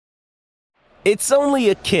It's only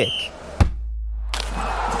a kick,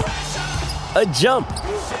 a jump,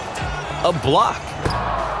 a block.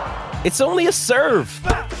 It's only a serve.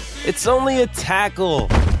 It's only a tackle,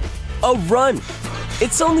 a run.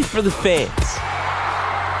 It's only for the fans.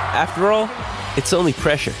 After all, it's only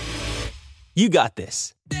pressure. You got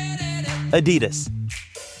this. Adidas.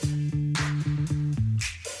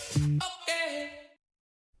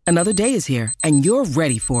 Another day is here, and you're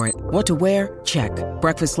ready for it. What to wear? Check.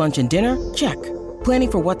 Breakfast, lunch, and dinner? Check.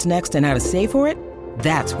 Planning for what's next and how to save for it?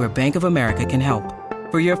 That's where Bank of America can help.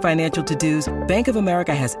 For your financial to-dos, Bank of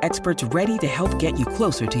America has experts ready to help get you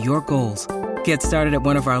closer to your goals. Get started at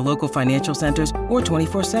one of our local financial centers or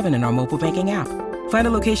 24/7 in our mobile banking app. Find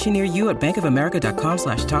a location near you at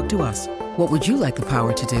bankofamerica.com/talktous. What would you like the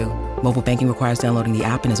power to do? Mobile banking requires downloading the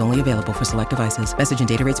app and is only available for select devices. Message and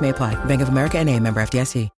data rates may apply. Bank of America N.A., member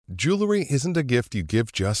FDIC. Jewelry isn't a gift you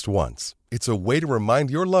give just once. It's a way to remind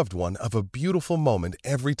your loved one of a beautiful moment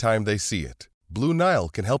every time they see it. Blue Nile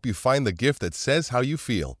can help you find the gift that says how you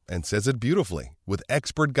feel and says it beautifully, with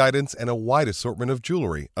expert guidance and a wide assortment of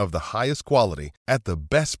jewelry of the highest quality at the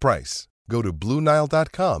best price. Go to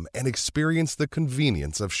BlueNile.com and experience the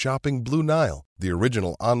convenience of shopping Blue Nile, the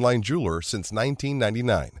original online jeweler since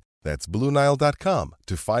 1999. That's BlueNile.com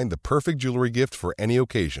to find the perfect jewelry gift for any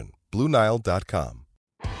occasion. BlueNile.com.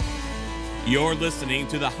 You're listening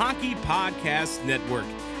to the Hockey Podcast Network,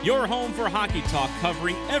 your home for hockey talk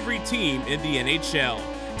covering every team in the NHL.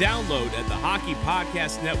 Download at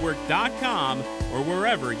thehockeypodcastnetwork.com or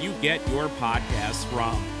wherever you get your podcasts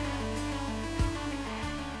from.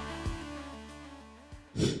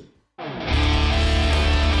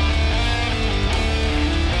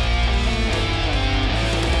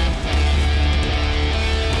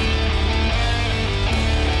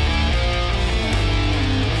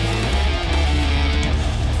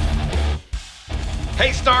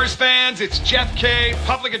 Hey Stars fans, it's Jeff Kay,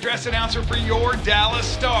 public address announcer for your Dallas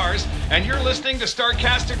Stars, and you're listening to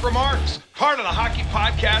Starcastic Remarks, part of the Hockey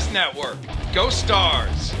Podcast Network. Go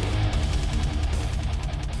Stars!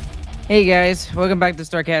 Hey guys, welcome back to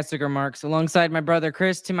Starcastic Remarks. Alongside my brother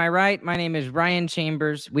Chris to my right, my name is Ryan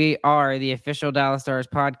Chambers. We are the official Dallas Stars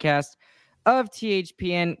podcast of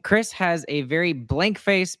THPN. Chris has a very blank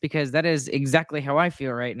face because that is exactly how I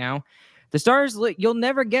feel right now. The Stars, you'll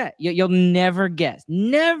never guess.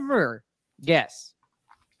 Never guess.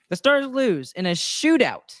 The Stars lose in a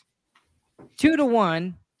shootout,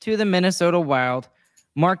 2-1 to the Minnesota Wild,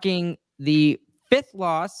 marking the fifth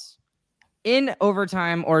loss in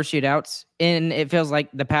overtime or shootouts in, it feels like,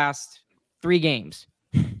 the past 3 games.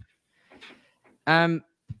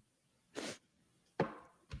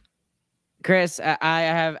 Chris, I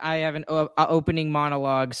have an opening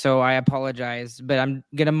monologue, so I apologize, but I'm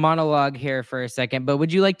going to monologue here for a second. But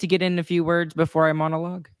would you like to get in a few words before I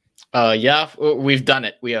monologue? Yeah, we've done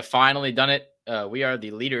it. We have finally done it. We are the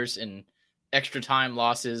leaders in extra time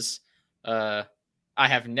losses. I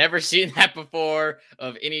have never seen that before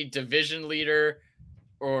of any division leader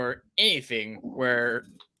or anything where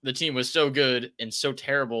the team was so good and so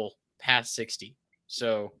terrible past 60.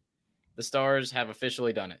 So the Stars have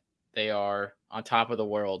officially done it. They are on top of the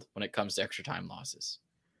world when it comes to extra time losses.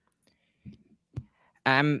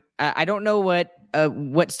 I don't know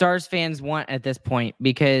what Stars fans want at this point,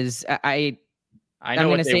 because I know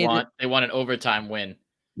what they want. They want an overtime win.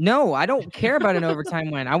 No, I don't care about an overtime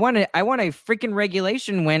win. I want a freaking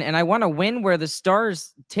regulation win, and I want a win where the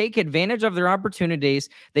Stars take advantage of their opportunities.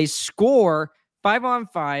 They score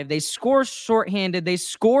 5-on-5. They score shorthanded. They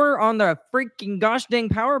score on the freaking gosh dang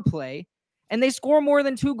power play. And they score more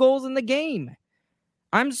than 2 goals in the game.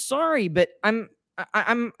 I'm sorry, but I'm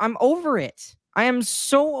over it. I am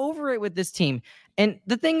so over it with this team. And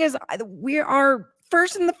the thing is, we are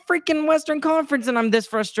first in the freaking Western Conference, and I'm this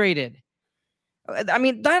frustrated. I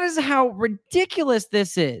mean, that is how ridiculous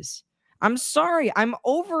this is. I'm sorry. I'm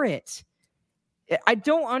over it. I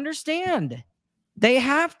don't understand. They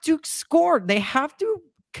have to score. They have to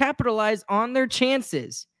capitalize on their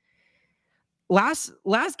chances. Last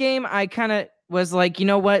game, I kind of was like, you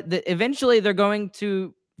know what? Eventually, they're going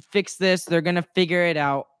to fix this. They're going to figure it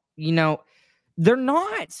out. You know, they're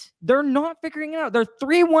not. They're not figuring it out. They're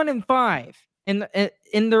 3-1-5 in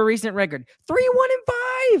their recent record.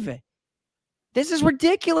 3-1-5. This is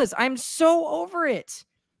ridiculous. I'm so over it.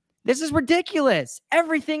 This is ridiculous.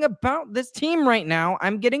 Everything about this team right now,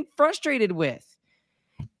 I'm getting frustrated with.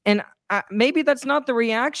 And maybe that's not the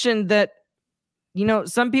reaction that, you know,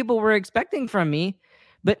 some people were expecting from me,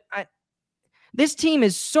 but this team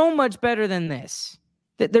is so much better than this.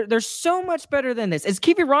 They're so much better than this. Is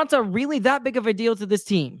Kiviranta really that big of a deal to this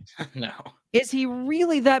team? No. Is he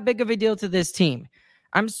really that big of a deal to this team?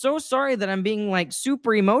 I'm so sorry that I'm being like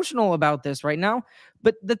super emotional about this right now.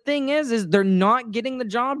 But the thing is they're not getting the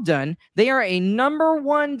job done. They are a number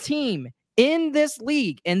 1 team in this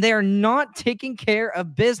league, and they are not taking care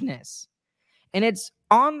of business. And it's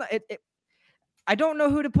on I don't know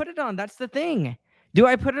who to put it on. That's the thing. Do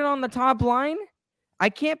I put it on the top line? I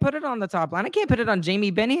can't put it on the top line. I can't put it on Jamie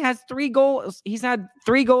Benn. He has 3 goals. He's had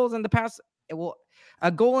 3 goals in the past. Well, a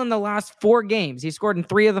goal in the last 4 games. He scored in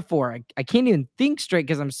 3 of the 4. I can't even think straight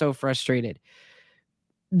because I'm so frustrated.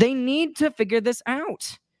 They need to figure this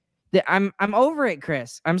out. I'm over it,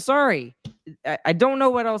 Chris. I'm sorry. I don't know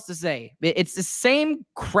what else to say. It's the same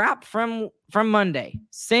crap from Monday,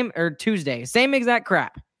 or Tuesday, same exact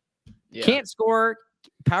crap. Yeah. Can't score.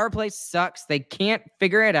 Power play sucks. They can't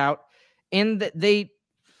figure it out. And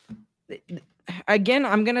again,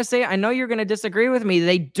 I'm going to say, I know you're going to disagree with me.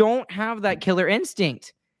 They don't have that killer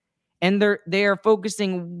instinct. And they are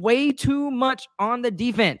focusing way too much on the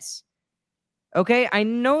defense. Okay, I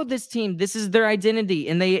know this team, this is their identity,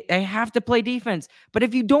 and they have to play defense. But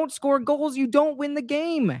if you don't score goals, you don't win the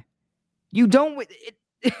game. You don't win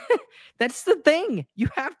it. That's the thing. You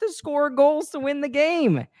have to score goals to win the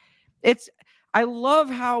game. I love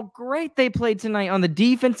how great they played tonight on the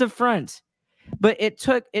defensive front. But it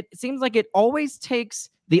seems like it always takes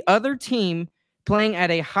the other team playing at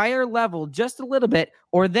a higher level just a little bit,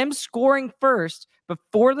 or them scoring first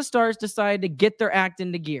before the Stars decide to get their act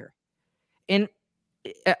into gear. And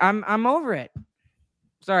I'm over it.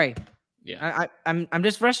 Sorry. Yeah. I'm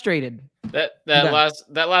just frustrated. That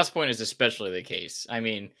last point is especially the case. I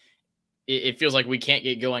mean, it feels like we can't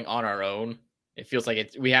get going on our own. It feels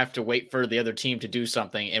like we have to wait for the other team to do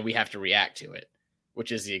something, and we have to react to it,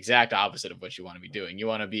 which is the exact opposite of what you want to be doing. You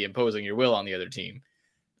want to be imposing your will on the other team.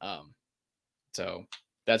 So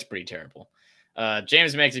that's pretty terrible.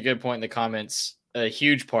 James makes a good point in the comments. A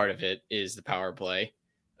huge part of it is the power play.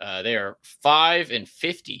 They are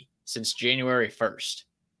 5-50 since January 1st,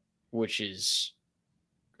 which is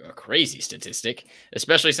a crazy statistic,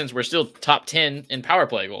 especially since we're still top 10 in power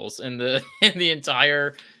play goals in the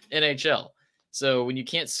entire NHL. So when you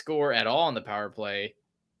can't score at all on the power play,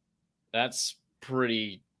 that's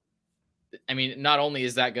pretty. I mean, not only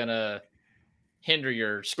is that going to hinder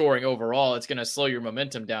your scoring overall, it's going to slow your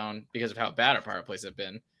momentum down because of how bad our power plays have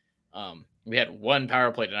been. We had 1 power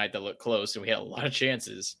play tonight that looked close, and we had a lot of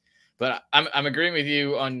chances. But I'm agreeing with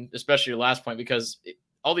you on especially your last point, because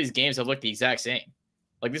all these games have looked the exact same.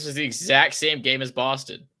 Like, this is the exact same game as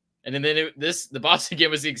Boston. And then the Boston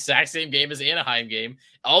game was the exact same game as the Anaheim game.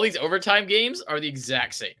 All these overtime games are the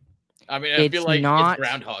exact same. I mean, I feel like it's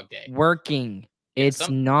Groundhog Day. Working. It's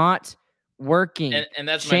not working. And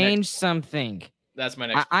that's change something. That's my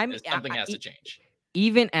next point. Something has to change.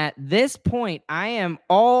 Even at this point, I am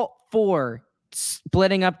all for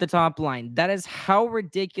splitting up the top line. That is how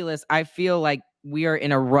ridiculous I feel like we are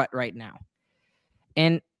in a rut right now.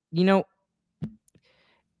 And,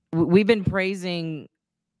 we've been praising,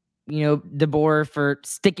 DeBoer for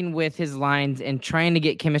sticking with his lines and trying to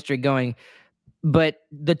get chemistry going. But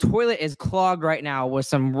the toilet is clogged right now with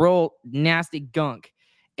some real nasty gunk,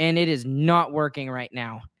 and it is not working right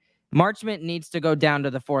now. Marchment needs to go down to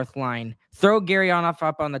the 4th line. Throw Garionov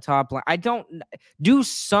up on the top line. I don't do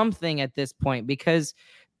something at this point, because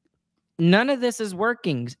none of this is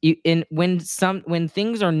working. When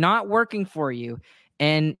things are not working for you,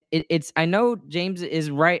 and I know James is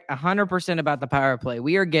right 100% about the power play.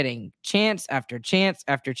 We are getting chance after chance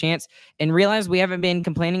after chance, and realize we haven't been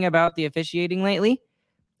complaining about the officiating lately.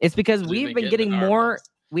 It's because we've been getting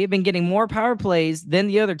more power plays than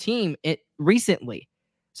the other team recently.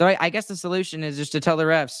 So I guess the solution is just to tell the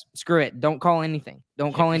refs, screw it. Don't call anything.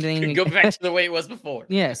 Don't call anything. Go back to the way it was before.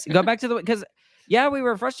 Yes. Go back to because, we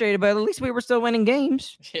were frustrated, but at least we were still winning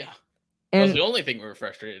games. Yeah. That was the only thing we were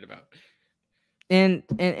frustrated about. But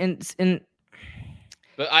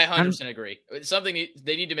I 100% agree. Something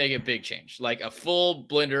they need to make a big change, like a full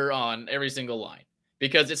blender on every single line,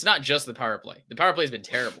 because it's not just the power play. The power play has been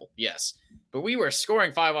terrible. Yes. But we were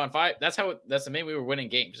scoring 5-on-5. That's the main we were winning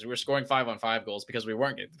games. We were scoring 5-on-5 goals because we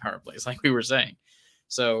weren't getting the power plays, like we were saying.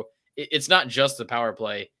 So it's not just the power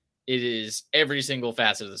play. It is every single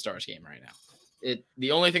facet of the Stars game right now.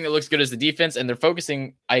 The only thing that looks good is the defense, and they're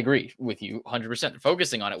focusing. I agree with you 100%. They're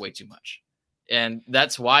focusing on it way too much. And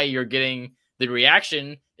that's why you're getting the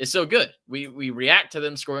reaction is so good. We react to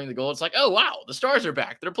them scoring the goal. It's like, oh, wow, the Stars are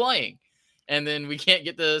back. They're playing. And then we can't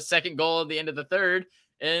get the second goal at the end of the third,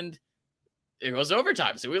 and it goes to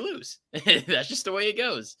overtime, so we lose. That's just the way it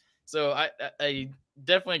goes. So I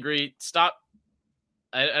definitely agree. Stop.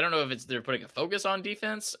 I don't know if they're putting a focus on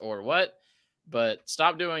defense or what, but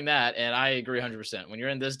stop doing that. And I agree 100%. When you're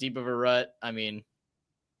in this deep of a rut, I mean,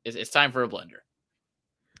 It's time for a blender.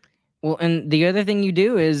 Well, and the other thing you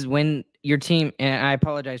do is when your team, and I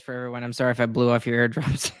apologize for everyone. I'm sorry if I blew off your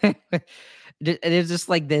eardrums. There's just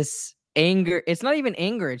like this anger. It's not even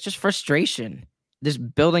anger. It's just frustration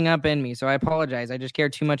just building up in me. So I apologize. I just care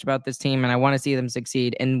too much about this team and I want to see them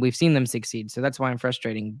succeed. And we've seen them succeed. So that's why I'm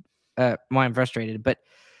frustrated. But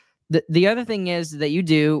the other thing is that you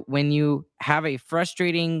do when you have a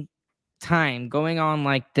frustrating time going on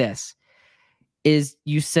like this is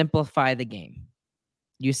you simplify the game.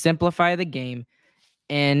 You simplify the game,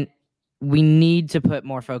 and we need to put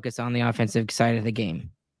more focus on the offensive side of the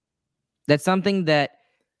game. That's something that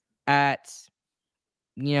at,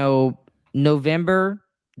 November,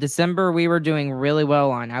 December, we were doing really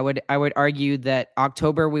well on. I would argue that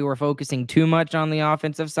October, we were focusing too much on the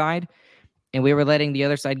offensive side, and we were letting the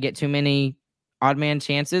other side get too many odd man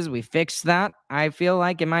chances. We fixed that, I feel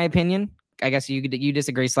like, in my opinion. I guess you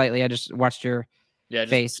disagree slightly. I just watched your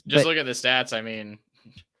face. Just look at the stats. I mean,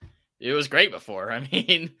 it was great before. I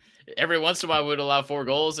mean, every once in a while we would allow 4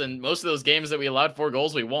 goals, and most of those games that we allowed 4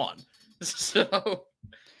 goals, we won. So,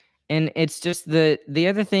 and it's just the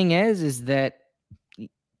other thing is that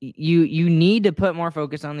you need to put more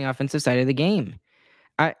focus on the offensive side of the game.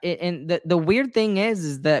 And the weird thing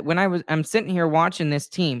is that when I'm sitting here watching this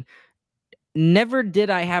team, never did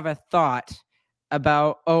I have a thought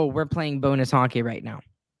about, we're playing bonus hockey right now.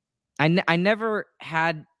 I never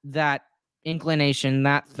had that inclination,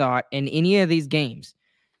 that thought in any of these games,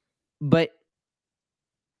 but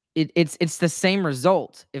it's the same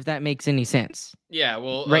result, if that makes any sense. Yeah,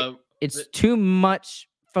 well, right. It's too much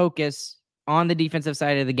focus on the defensive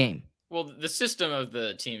side of the game. Well, the system of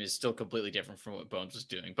the team is still completely different from what Bones was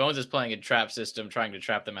doing. Bones is playing a trap system, trying to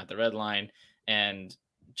trap them at the red line and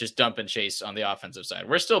just dump and chase on the offensive side.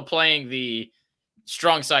 We're still playing the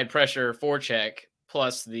strong side pressure forecheck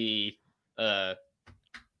plus the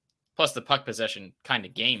puck possession kind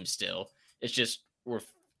of game still. It's just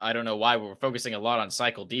I don't know why we're focusing a lot on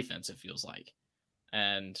cycle defense, it feels like.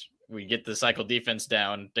 And we get the cycle defense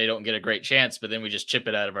down, they don't get a great chance, but then we just chip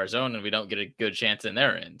it out of our zone and we don't get a good chance in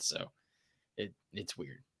their end. So it's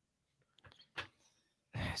weird.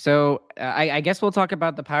 So I guess we'll talk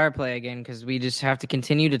about the power play again because we just have to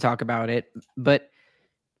continue to talk about it. But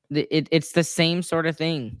it's the same sort of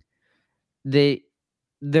thing.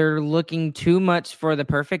 They're looking too much for the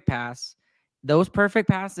perfect pass. Those perfect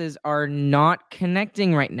passes are not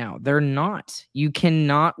connecting right now. They're not. You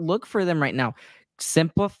cannot look for them right now.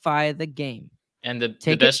 Simplify the game. And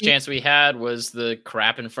the best chance we had was the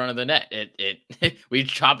crap in front of the net. We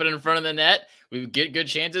chop it in front of the net. We get good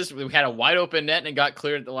chances. We had a wide open net and got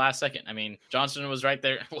cleared at the last second. I mean, Johnston was right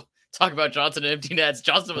there. We'll talk about Johnson and empty nets.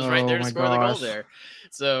 Johnston was right there to score the goal there.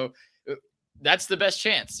 So that's the best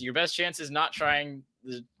chance. Your best chance is not trying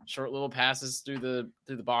the short little passes through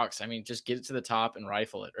the box. I mean, just get it to the top and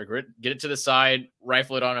rifle it, or get it to the side,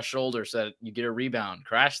 rifle it on a shoulder so that you get a rebound,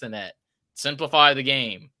 crash the net, simplify the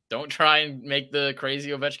game. Don't try and make the crazy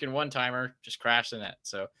Ovechkin one-timer, just crash the net.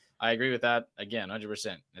 So I agree with that. Again,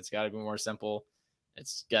 100%. It's got to be more simple.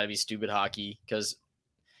 It's got to be stupid hockey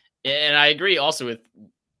and I agree also with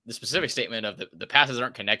the specific statement of the passes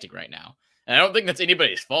aren't connecting right now. And I don't think that's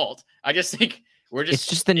anybody's fault. I just think it's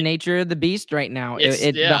just the nature of the beast right now.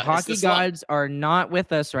 The hockey gods are not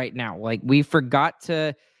with us right now. Like, we forgot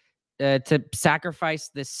to sacrifice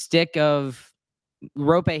the stick of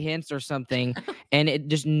Rope hints or something, and it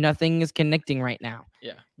just nothing is connecting right now.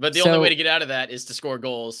 Yeah, but the only way to get out of that is to score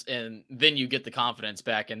goals, and then you get the confidence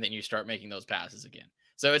back, and then you start making those passes again.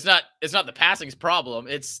 So it's not the passing's problem;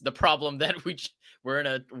 it's the problem that we're in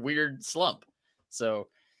a weird slump. So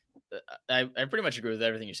I pretty much agree with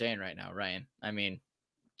everything you're saying right now, Ryan. I mean,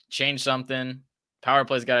 change something. Power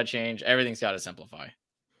play's got to change. Everything's got to simplify.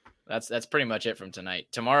 That's pretty much it from tonight.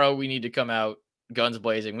 Tomorrow we need to come out guns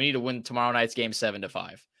blazing. We need to win tomorrow night's game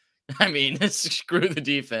 7-5. I mean, screw the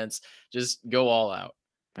defense. Just go all out.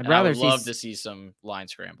 I would love to see some line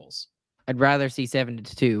scrambles. I'd rather see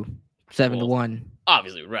 7-2, 7-1.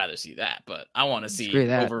 Obviously, we'd rather see that, but I want to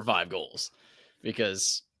see over 5 goals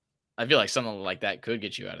because I feel like something like that could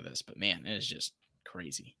get you out of this. But man, it is just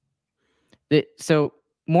crazy. So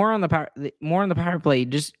more on the power play.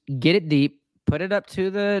 Just get it deep, put it up to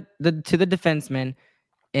the defenseman,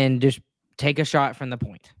 and just take a shot from the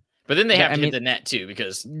point. But then they have to hit the net too,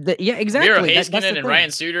 because exactly. Miro Heiskanen and Ryan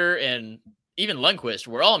Suter and even Lundqvist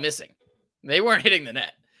were all missing. They weren't hitting the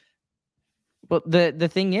net. Well, the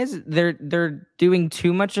thing is, they're doing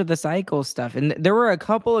too much of the cycle stuff, and there were a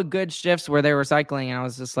couple of good shifts where they were cycling, and I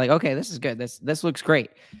was just like, okay, this is good. This looks great,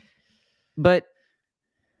 but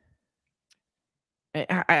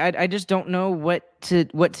I just don't know what to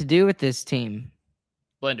do with this team.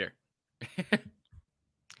 Blender.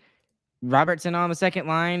 Robertson on the second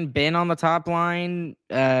line, Ben on the top line,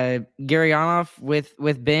 Gurianov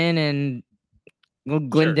with Ben and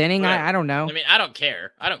Glendening. I don't know. I mean, I don't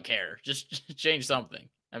care. Just change something.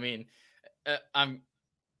 I mean, I'm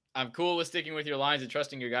cool with sticking with your lines and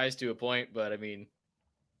trusting your guys to a point, but I mean,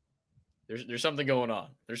 there's something going on.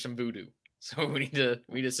 There's some voodoo. So we need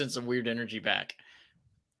to send some weird energy back.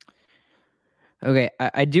 Okay,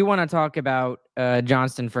 I do want to talk about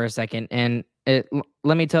Johnston for a second, and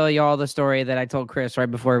let me tell you all the story that I told Chris right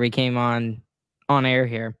before we came on air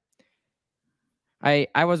here.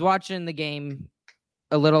 I was watching the game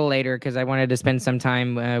a little later because I wanted to spend some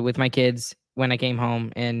time with my kids when I came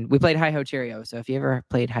home, and we played Hi Ho Cheerio. So if you ever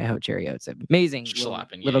played Hi Ho Cheerio, it's an amazing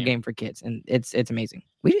little game for kids, and it's amazing.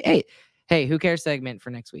 Hey, who cares segment for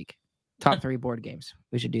next week? Top 3 board games.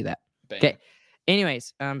 We should do that. Okay.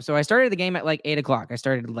 Anyways, so I started the game at like 8:00. I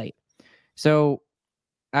started late. So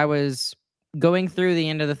I was going through the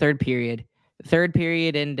end of the third period. The third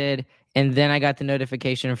period ended, and then I got the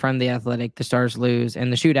notification from the Athletic, the Stars lose,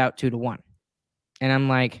 and the shootout 2-1. And I'm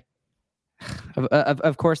like,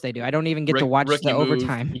 of course they do. I don't even get to watch the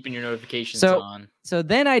overtime. Keeping your notifications on. So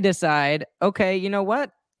then I decide, okay, you know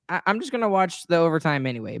what? I'm just going to watch the overtime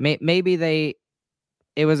anyway. Maybe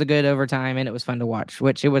it was a good overtime and it was fun to watch,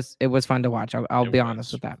 which it was fun to watch. I'll be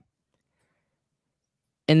honest with that.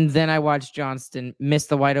 And then I watched Johnston miss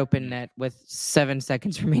the wide open net with 7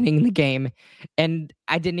 seconds remaining in the game. And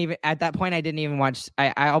at that point, I didn't even watch.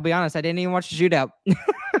 I'll be honest, I didn't even watch the shootout. No.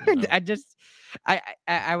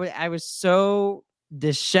 I was so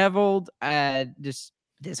disheveled, just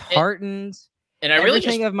disheartened. And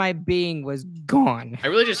everything of my being was gone. I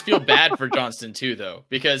really just feel bad for Johnston too, though,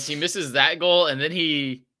 because he misses that goal and then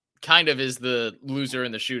he kind of is the loser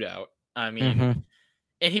in the shootout. I mean,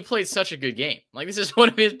 and he played such a good game. Like, this is one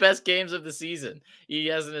of his best games of the season. He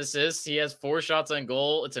has an assist. He has 4 shots on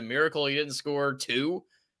goal. It's a miracle he didn't score 2.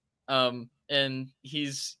 And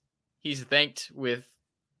he's thanked with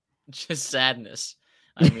just sadness.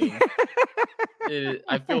 I mean,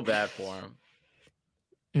 I feel bad for him.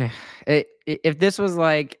 If this was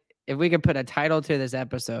like, if we could put a title to this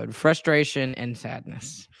episode, frustration and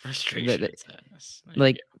sadness. Frustration and sadness.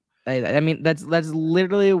 I mean, that's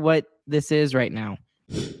literally what this is right now.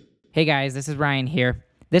 Hey guys, this is Ryan here.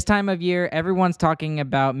 This time of year, everyone's talking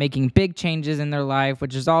about making big changes in their life,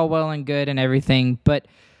 which is all well and good and everything, but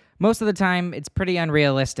most of the time, it's pretty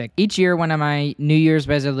unrealistic. Each year, one of my New Year's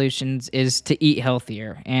resolutions is to eat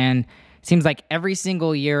healthier, and it seems like every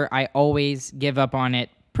single year, I always give up on it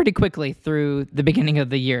pretty quickly through the beginning of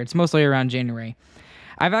the year. It's mostly around January.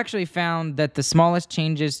 I've actually found that the smallest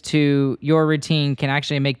changes to your routine can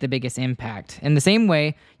actually make the biggest impact. In the same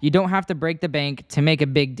way, you don't have to break the bank to make a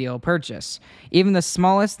big deal purchase. Even the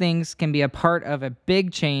smallest things can be a part of a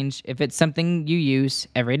big change if it's something you use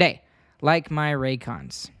every day, like my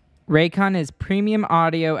Raycons. Raycon is premium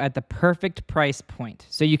audio at the perfect price point,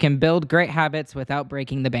 so you can build great habits without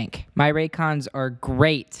breaking the bank. My Raycons are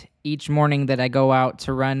great each morning that I go out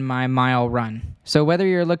to run my mile run. So whether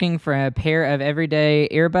you're looking for a pair of everyday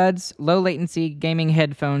earbuds, low latency gaming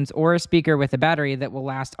headphones, or a speaker with a battery that will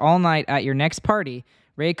last all night at your next party,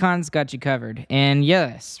 Raycon's got you covered. And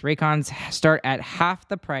yes, Raycons start at half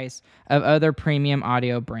the price of other premium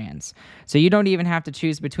audio brands. So you don't even have to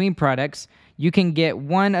choose between products. You can get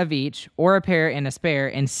one of each or a pair and a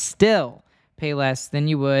spare and still pay less than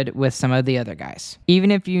you would with some of the other guys.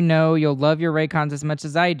 Even if you know you'll love your Raycons as much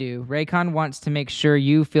as I do, Raycon wants to make sure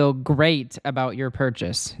you feel great about your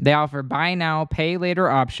purchase. They offer buy now, pay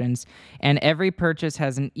later options, and every purchase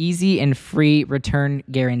has an easy and free return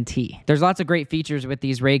guarantee. There's lots of great features with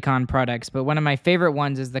these Raycon products, but one of my favorite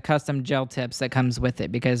ones is the custom gel tips that comes with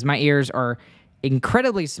it because my ears are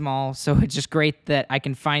incredibly small, so it's just great that I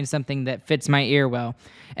can find something that fits my ear well.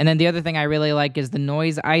 And then the other thing I really like is the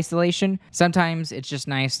noise isolation. Sometimes it's just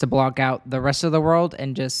nice to block out the rest of the world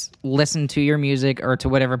and just listen to your music or to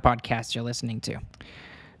whatever podcast you're listening to.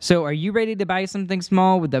 So are you ready to buy something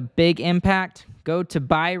small with a big impact? Go to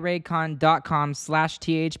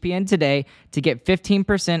buyraycon.com/THPN today to get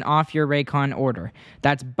 15% off your Raycon order.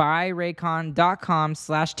 That's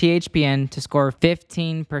buyraycon.com/THPN to score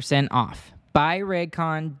 15% off.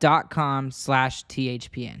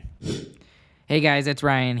 buyraycon.com/THPN. Hey guys, it's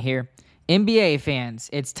Ryan here. NBA fans,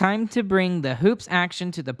 it's time to bring the hoops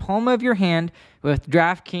action to the palm of your hand with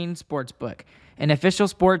DraftKings Sportsbook, an official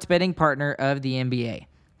sports betting partner of the NBA.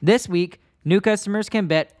 This week, new customers can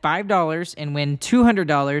bet $5 and win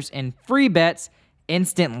 $200 in free bets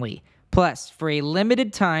instantly. Plus, for a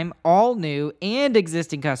limited time, all new and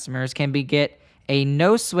existing customers can get a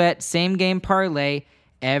no-sweat same-game parlay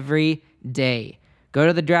every day. Go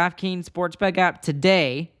to the DraftKings Sportsbook app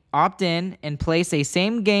today, opt in, and place a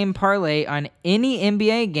same-game parlay on any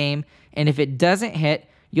NBA game, and if it doesn't hit,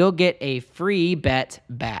 you'll get a free bet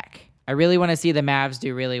back. I really want to see the Mavs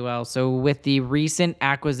do really well. So with the recent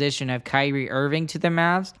acquisition of Kyrie Irving to the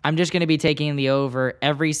Mavs, I'm just going to be taking the over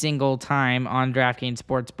every single time on DraftKings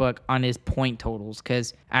Sportsbook on his point totals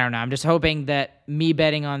because, I don't know, I'm just hoping that me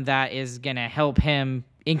betting on that is going to help him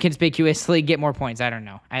inconspicuously get more points. I don't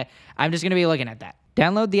know. I'm just going to be looking at that.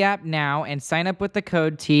 Download the app now and sign up with the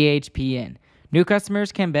code THPN. New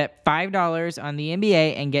customers can bet $5 on the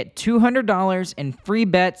NBA and get $200 in free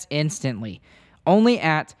bets instantly. Only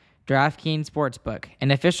at DraftKings Sportsbook,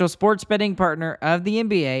 an official sports betting partner of the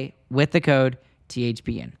NBA with the code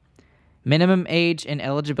THPN. Minimum age and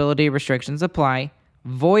eligibility restrictions apply.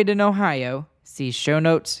 Void in Ohio. See show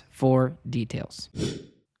notes for details.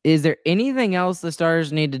 Is there anything else the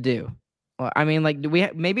Stars need to do? Well, I mean, like,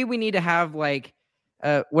 maybe we need to have what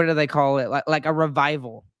do they call it? Like a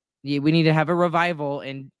revival. Yeah, we need to have a revival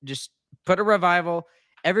and just put a revival.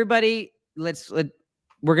 Everybody,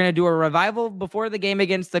 we're going to do a revival before the game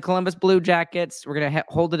against the Columbus Blue Jackets. We're going to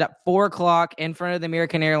hold it at 4:00 in front of the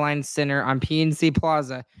American Airlines Center on PNC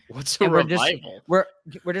Plaza. What's a revival? We're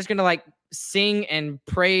just going to sing and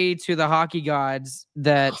pray to the hockey gods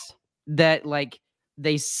that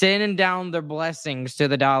they send down their blessings to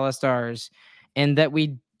the Dallas Stars and that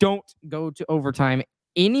we don't go to overtime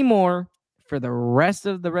anymore for the rest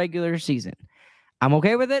of the regular season. I'm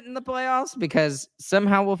okay with it in the playoffs because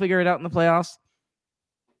somehow we'll figure it out in the playoffs.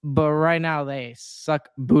 But right now, they suck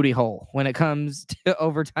booty hole when it comes to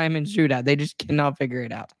overtime and shootout. They just cannot figure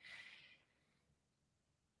it out.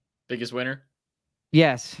 Biggest winner?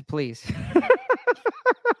 Yes, please.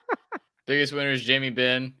 Biggest winner is Jamie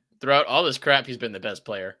Benn. Throughout all this crap, he's been the best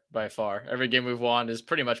player by far. Every game we've won is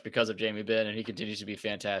pretty much because of Jamie Benn, and he continues to be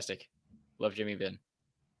fantastic. Love Jamie Benn.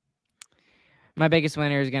 My biggest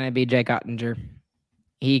winner is going to be Jake Ottinger.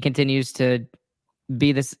 He continues to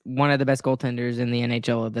be one of the best goaltenders in the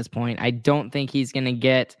NHL at this point. I don't think he's going to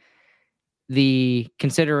get the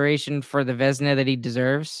consideration for the Vezina that he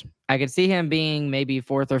deserves. I could see him being maybe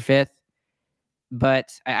 4th or 5th,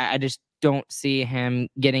 but I just don't see him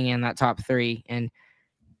getting in that top 3. And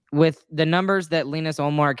with the numbers that Linus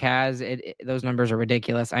Ullmark has, those numbers are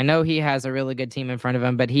ridiculous. I know he has a really good team in front of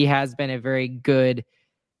him, but he has been a very good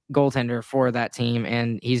goaltender for that team,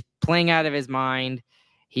 and he's playing out of his mind.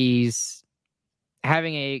 He's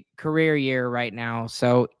having a career year right now,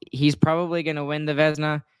 so he's probably going to win the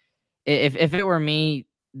Vezina. If it were me,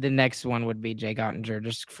 the next one would be Jake Ottinger,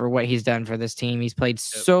 just for what he's done for this team. He's played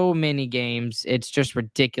so many games. It's just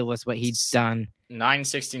ridiculous what he's done.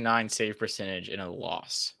 969 save percentage in a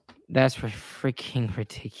loss. That's freaking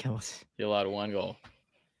ridiculous. He allowed 1 goal.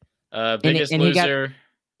 Biggest loser.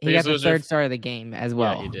 He got the 3rd star of the game as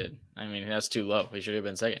well. Yeah, he did. I mean, that's too low. He should have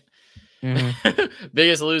been 2nd. Mm-hmm.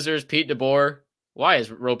 Biggest losers, Pete DeBoer. Why is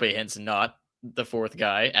Rope Hintz not the 4th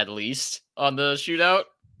guy, at least, on the shootout?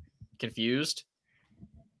 Confused.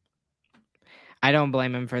 I don't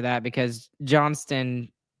blame him for that because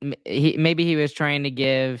Johnston, maybe he was trying to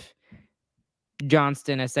give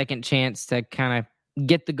Johnston a second chance to kind of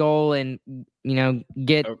get the goal and,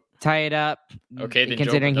 tie it up. Okay, then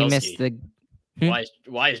considering he missed the...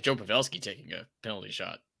 Why is Joe Pavelski taking a penalty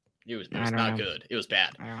shot? It was not good. It was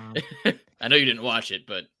bad. I know you didn't watch it,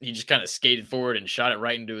 but he just kind of skated forward and shot it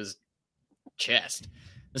right into his chest.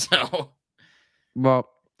 So, well,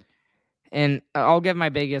 and I'll give my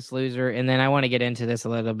biggest loser, and then I want to get into this a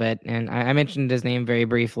little bit. And I mentioned his name very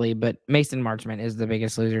briefly, but Mason Marchment is the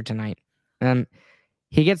biggest loser tonight.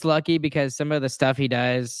 He gets lucky because some of the stuff he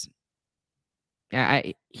does,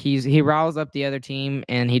 he riles up the other team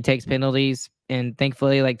and he takes penalties. And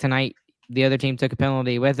thankfully, like tonight, the other team took a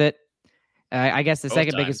penalty with it. I guess the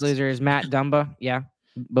second biggest loser is Matt Dumba. Yeah,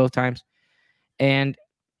 both times. And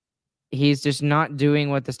he's just not doing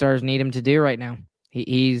what the Stars need him to do right now.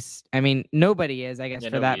 Nobody is, I guess,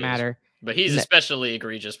 for that matter. But he's especially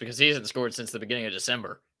egregious because he hasn't scored since the beginning of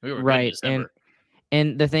December. We were right.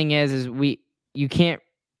 And the thing is you can't.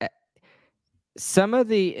 Some of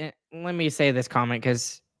the, let me say this comment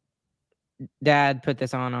because Dad put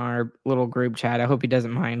this on our little group chat. I hope he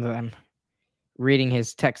doesn't mind that I'm reading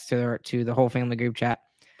his text to the whole family group chat.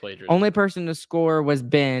 Only person to score was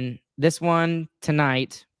Ben. This one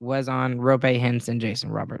tonight was on Rope Hintz and Jason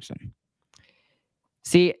Robertson.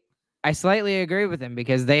 See, I slightly agree with him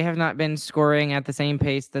because they have not been scoring at the same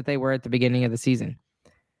pace that they were at the beginning of the season.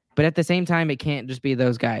 But at the same time, it can't just be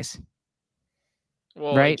those guys.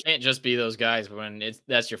 Well, right? It can't just be those guys when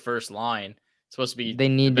that's your first line. It's supposed to be they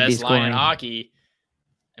need the best to be scoring. line in hockey.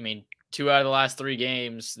 I mean, 2 out of the last 3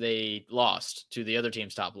 games, they lost to the other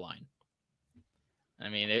team's top line. I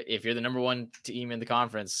mean, if you're the number 1 team in the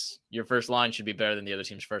conference, your first line should be better than the other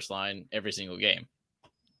team's first line every single game.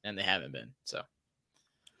 And they haven't been. So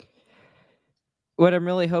what I'm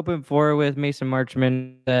really hoping for with Mason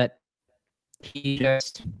Marchment, that he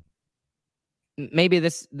just maybe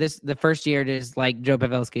the first year is like Joe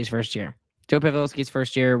Pavelski's first year. Joe Pavelski's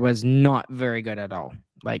first year was not very good at all.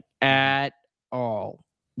 Like at all.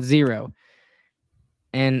 0.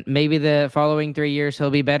 And maybe the following 3 years he'll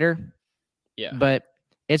be better. yeah. But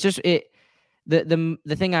it's just the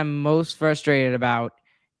thing I'm most frustrated about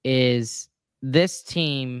is this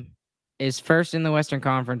team is first in the Western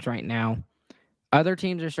Conference right now. Other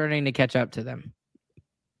teams are starting to catch up to them.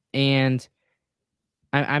 And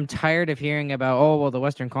I'm tired of hearing about, the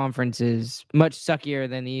Western Conference is much suckier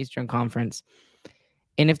than the Eastern Conference.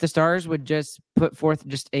 And if the Stars would just put forth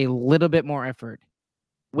just a little bit more effort,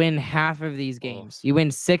 win half of these games, you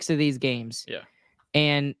win 6 of these games. Yeah.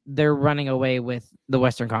 And they're running away with the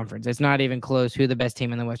Western Conference. It's not even close who the best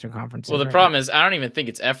team in the Western Conference is. Well, the problem is I don't even think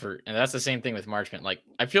it's effort. And that's the same thing with Marchment. Like,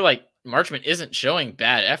 I feel like Marchment isn't showing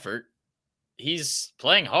bad effort. He's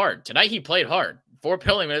playing hard. Tonight he played hard. 4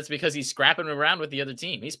 penalty minutes because he's scrapping around with the other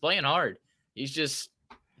team. He's playing hard. He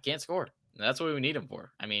can't score. And that's what we need him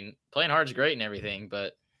for. I mean, playing hard is great and everything,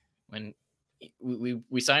 but when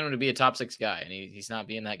we signed him to be a top 6 guy, and he's not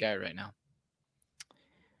being that guy right now.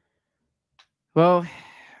 Well,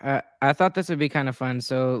 I thought this would be kind of fun,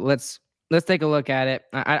 so let's take a look at it.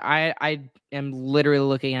 I am literally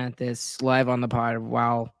looking at this live on the pod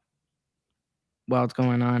while it's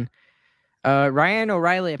going on. Ryan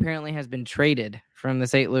O'Reilly apparently has been traded from the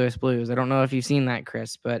St. Louis Blues. I don't know if you've seen that,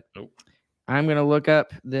 Chris, but Nope. I'm going to look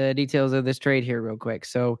up the details of this trade here real quick.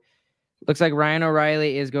 So looks like Ryan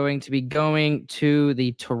O'Reilly is going to be going to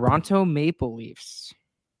the Toronto Maple Leafs.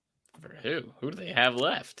 For who? Who do they have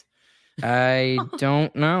left? I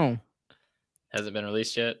don't know. Hasn't been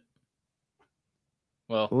released yet?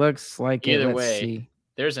 Well, Looks like either Let's way, see.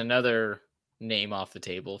 there's another name off the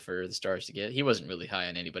table for the Stars to get. He wasn't really high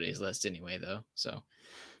on anybody's list anyway, though. So,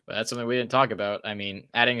 but that's something we didn't talk about. I mean,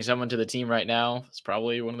 adding someone to the team right now is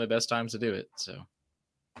probably one of the best times to do it. So,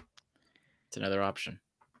 it's another option.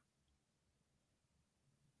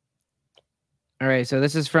 All right, so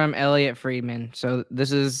this is from Elliot Friedman. So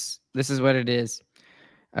this is what it is.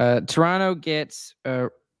 Toronto gets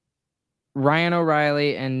Ryan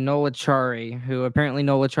O'Reilly and Nola Chari, who apparently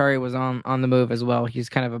Nola Chari was on the move as well. He's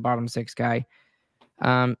kind of a bottom 6 guy.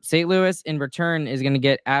 St. Louis in return is going to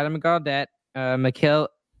get Adam Gaudette, Mikhail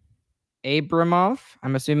Abramov.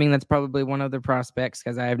 I'm assuming that's probably one of their prospects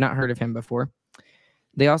because I have not heard of him before.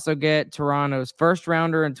 They also get Toronto's first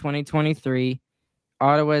rounder in 2023,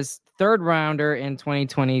 Ottawa's third rounder in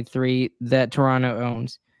 2023 that Toronto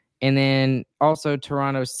owns, and then also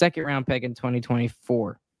Toronto's second round pick in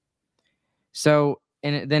 2024. So,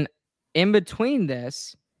 and then in between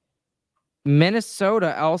this,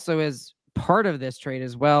 Minnesota also is part of this trade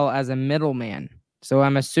as well as a middleman. So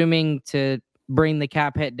I'm assuming to bring the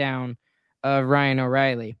cap hit down of Ryan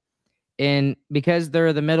O'Reilly. And because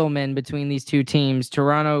they're the middlemen between these two teams,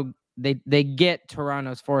 Toronto, they get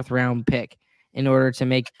Toronto's 4th round pick in order to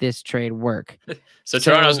make this trade work. So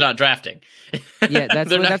Toronto's not drafting. Yeah, that's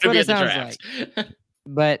what it sounds like.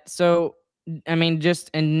 But so, I mean, just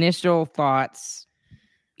initial thoughts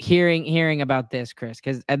hearing about this, Chris,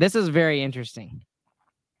 because this is very interesting.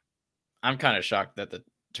 I'm kind of shocked that the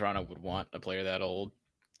Toronto would want a player that old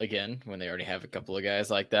again when they already have a couple of guys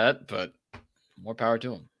like that, but more power to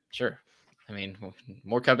them. Sure. I mean,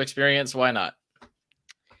 more cup experience. Why not?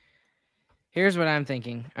 Here's what I'm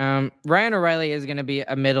thinking. Ryan O'Reilly is going to be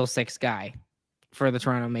a middle 6 guy for the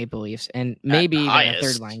Toronto Maple Leafs, and maybe even a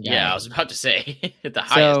 3rd line guy. Yeah, I was about to say at the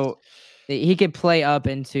highest. So he could play up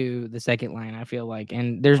into the 2nd line, I feel like,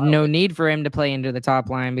 and there's no need for him to play into the top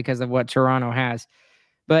line because of what Toronto has.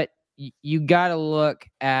 But you got to look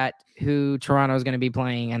at who Toronto is going to be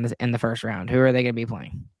playing in the first round. Who are they going to be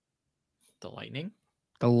playing? The Lightning?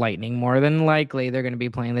 The Lightning. More than likely, they're going to be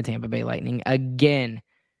playing the Tampa Bay Lightning again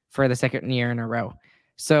for the 2nd year in a row.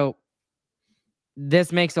 So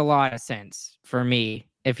this makes a lot of sense for me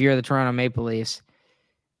if you're the Toronto Maple Leafs.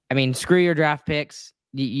 I mean, screw your draft picks.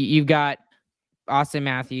 You've got Austin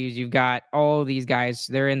Matthews. You've got all these guys.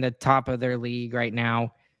 They're in the top of their league right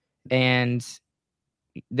now. And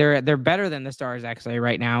they're better than the Stars actually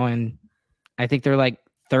right now. And I think they're like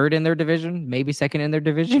 3rd in their division, maybe 2nd in their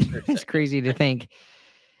division. It's crazy to think.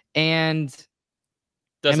 And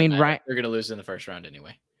Doesn't I mean, matter. Ryan, They're going to lose in the first round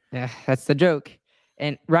anyway. Yeah, that's the joke.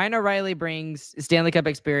 And Ryan O'Reilly brings Stanley Cup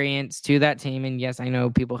experience to that team. And yes, I know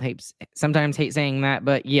people sometimes hate saying that,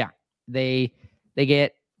 but yeah, they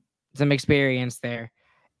get some experience there.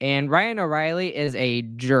 And Ryan O'Reilly is a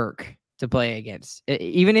jerk to play against.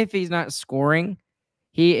 Even if he's not scoring,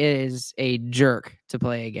 he is a jerk to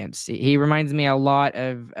play against. He reminds me a lot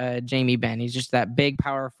of Jamie Benn. He's just that big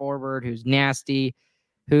power forward who's nasty,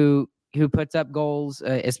 who puts up goals.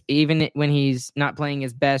 Even when he's not playing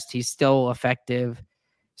his best, he's still effective.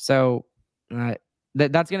 So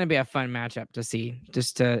that's going to be a fun matchup to see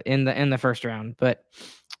in the first round. But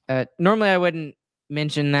normally I wouldn't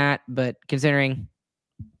mention that, but considering,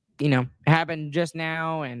 it happened just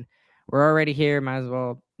now and we're already here, might as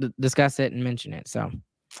well discuss it and mention it. So,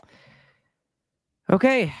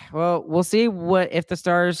 okay, well, we'll see if the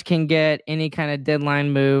Stars can get any kind of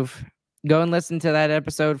deadline move. Go and listen to that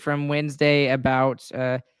episode from Wednesday about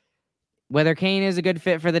whether Kane is a good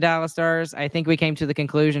fit for the Dallas Stars. I think we came to the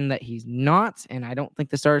conclusion that he's not, and I don't think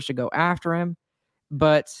the Stars should go after him.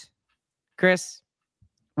 But, Chris,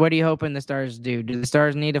 what are you hoping the Stars do? Do the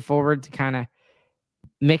Stars need a forward to kind of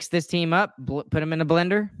mix this team up, put them in a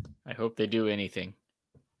blender? I hope they do anything.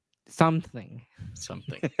 Something.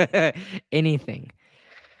 Anything.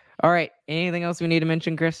 All right. Anything else we need to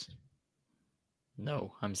mention, Chris?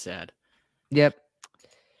 No, I'm sad. Yep.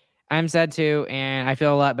 I'm sad too, and I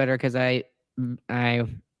feel a lot better because I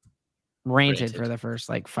ranted for the first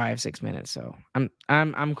 5-6 minutes. So I'm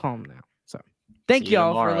calm now. So thank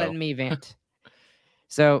y'all for letting me vent.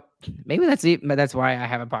 So maybe that's why I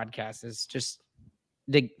have a podcast, is just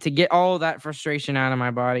to get all that frustration out of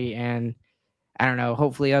my body, and I don't know,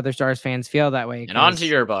 hopefully other Stars fans feel that way. And onto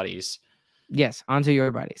your bodies. Yes, onto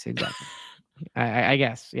your bodies, exactly. I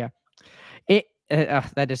guess, yeah.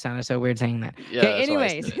 That just sounded so weird saying that. Yeah, okay,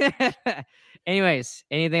 anyways,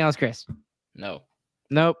 anything else, Chris? No.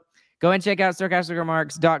 Nope. Go and check out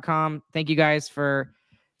StarcasticRemarks.com. Thank you guys for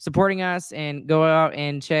supporting us, and go out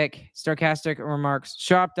and check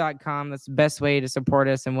StarcasticRemarksShop.com. That's the best way to support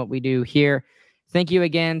us and what we do here. Thank you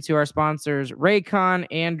again to our sponsors, Raycon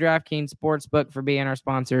and DraftKings Sportsbook, for being our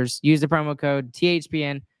sponsors. Use the promo code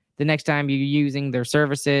THPN the next time you're using their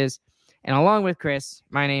services. And along with Chris,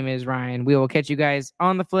 my name is Ryan. We will catch you guys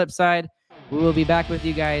on the flip side. We will be back with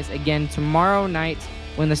you guys again tomorrow night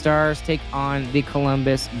when the Stars take on the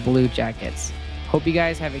Columbus Blue Jackets. Hope you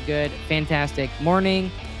guys have a good, fantastic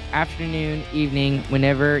morning, afternoon, evening,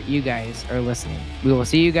 whenever you guys are listening. We will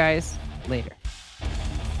see you guys later.